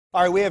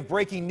All right, we have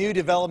breaking new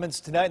developments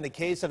tonight in the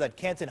case of that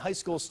Canton High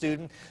School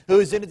student who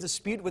is in a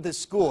dispute with his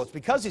school. It's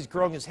because he's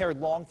growing his hair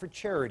long for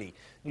charity.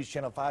 News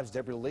Channel 5's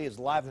Deb Lee is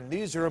live in the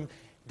newsroom.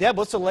 Deb,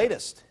 what's the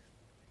latest?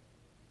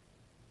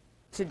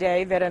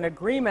 Today that an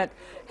agreement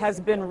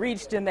has been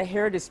reached in the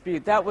hair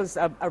dispute. That was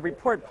a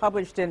report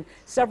published in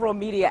several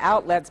media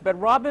outlets, but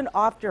Robin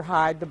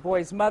Ofterhide, the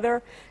boy's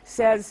mother,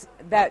 says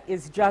that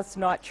is just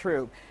not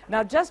true.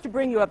 Now, just to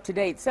bring you up to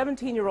date,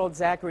 17-year-old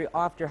Zachary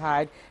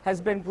Ofterhide has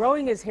been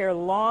growing his hair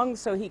long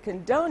so he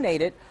can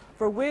donate it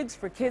for wigs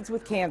for kids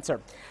with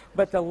cancer.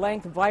 But the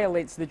length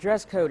violates the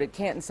dress code at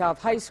Canton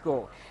South High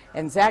School,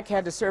 and Zach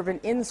had to serve an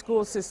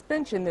in-school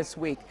suspension this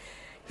week.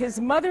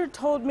 His mother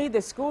told me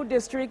the school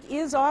district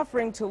is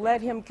offering to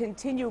let him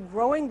continue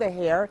growing the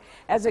hair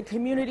as a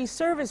community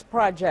service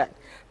project.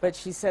 But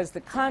she says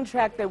the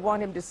contract they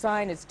want him to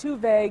sign is too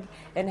vague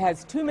and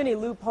has too many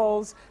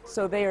loopholes,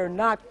 so they are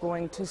not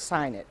going to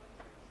sign it.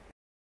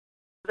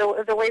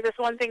 The way this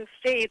one thing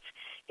states,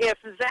 if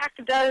Zach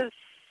does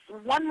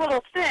one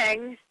little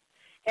thing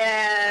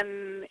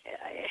and,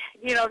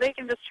 they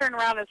can just turn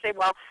around and say,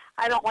 well,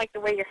 I don't like the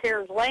way your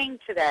hair is laying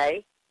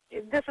today.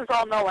 This is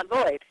all null and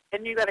void,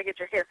 and you got to get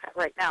your hair cut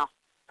right now.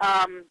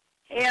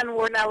 And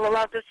we're not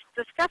allowed to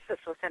discuss this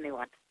with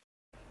anyone.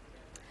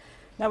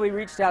 Now, we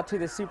reached out to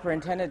the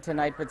superintendent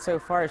tonight, but so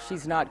far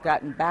she's not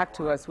gotten back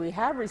to us. We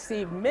have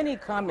received many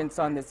comments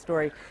on this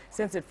story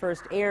since it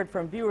first aired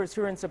from viewers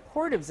who are in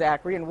support of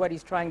Zachary and what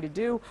he's trying to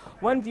do.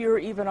 One viewer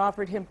even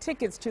offered him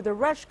tickets to the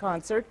Rush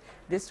concert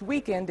this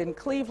weekend in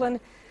Cleveland.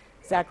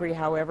 Zachary,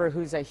 however,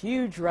 who's a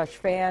huge Rush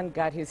fan,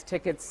 got his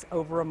tickets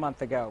over a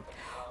month ago.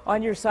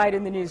 On your side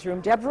in the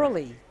newsroom, Deb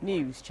Lee,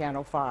 News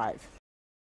Channel 5.